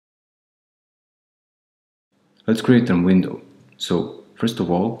let's create a window. So first of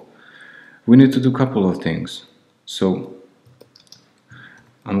all, we need to do a couple of things. So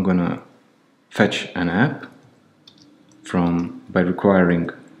I'm gonna fetch an app by requiring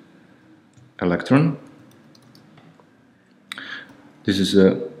Electron. This is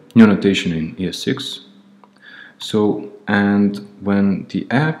a new notation in ES6. So, and when the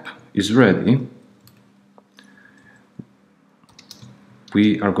app is ready,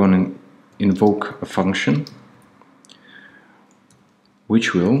 we are going to invoke a function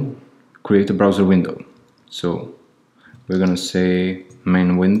which will create a browser window. So we're going to say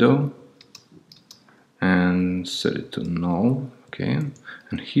main window and set it to null. Okay,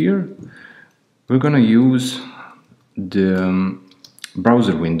 and here we're going to use the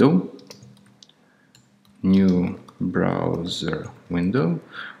browser window, new browser window,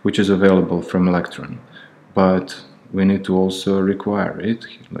 which is available from Electron, but we need to also require it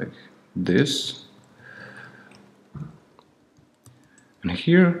like this. And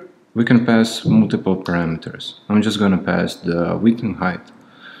here we can pass multiple parameters. I'm just gonna pass the width and height,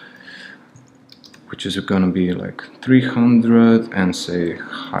 which is gonna be like 300, and say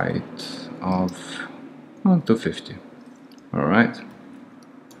height of 250. All right.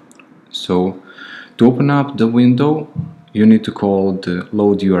 So to open up the window, you need to call the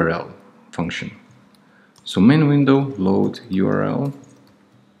load URL function. So main window load URL,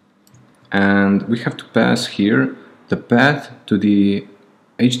 and we have to pass here the path to the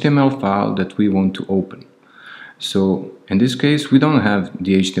HTML file that we want to open. So in this case we don't have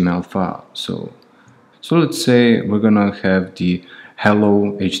the HTML file, so let's say we're gonna have the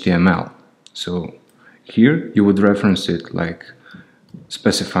hello HTML. So here you would reference it like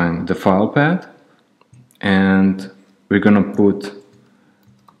specifying the file path, and we're gonna put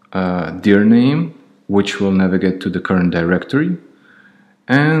dir name, which will navigate to the current directory,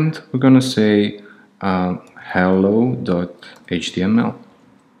 and we're gonna say hello.html.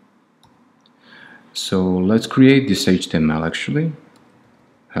 So let's create this HTML actually,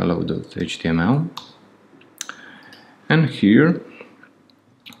 hello.html, and here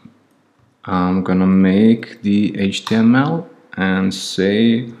I'm gonna make the HTML and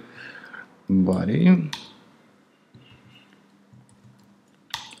say body.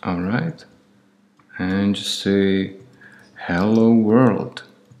 Alright, and just say hello world.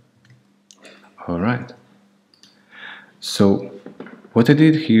 Alright, so what I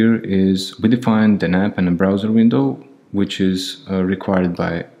did here is we defined an app and a browser window, which is required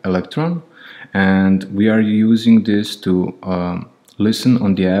by Electron, and we are using this to listen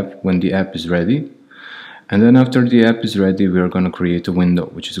on the app when the app is ready. And then after the app is ready, we are going to create a window,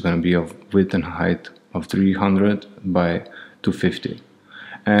 which is going to be of width and height of 300 by 250.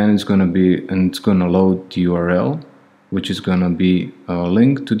 And it's going to load the URL, which is going to be a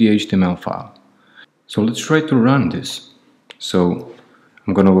link to the HTML file. So let's try to run this. So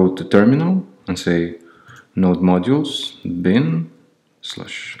I'm going to go to terminal and say node modules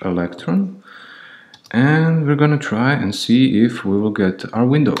bin/electron, and we're going to try and see if we will get our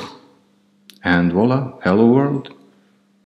window. And voila, hello world.